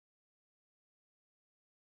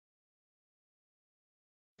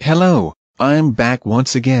Hello, I'm back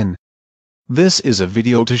once again. This is a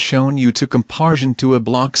video to show you to comparison to a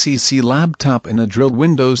Bloxy C laptop and a drilled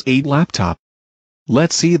Windows 8 laptop.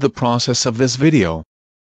 Let's see the process of this video.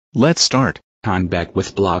 Let's start. I'm back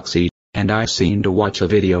with Bloxy, and I've seen to watch a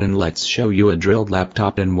video and let's show you a drilled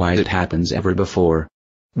laptop and why it happens ever before.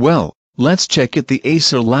 Well, let's check it the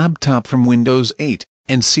Acer laptop from Windows 8,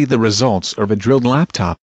 and see the results of a drilled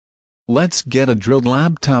laptop. Let's get a drilled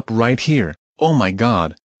laptop right here. Oh my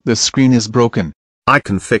god, the screen is broken. I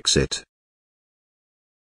can fix it.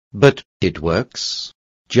 But it works.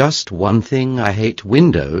 Just one thing, I hate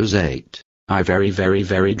Windows 8. I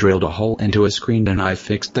very drilled a hole into a screen and I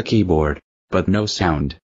fixed the keyboard, but no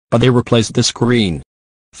sound. But they replaced the screen.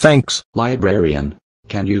 Thanks. Librarian,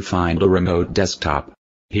 can you find a remote desktop?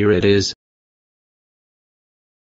 Here it is.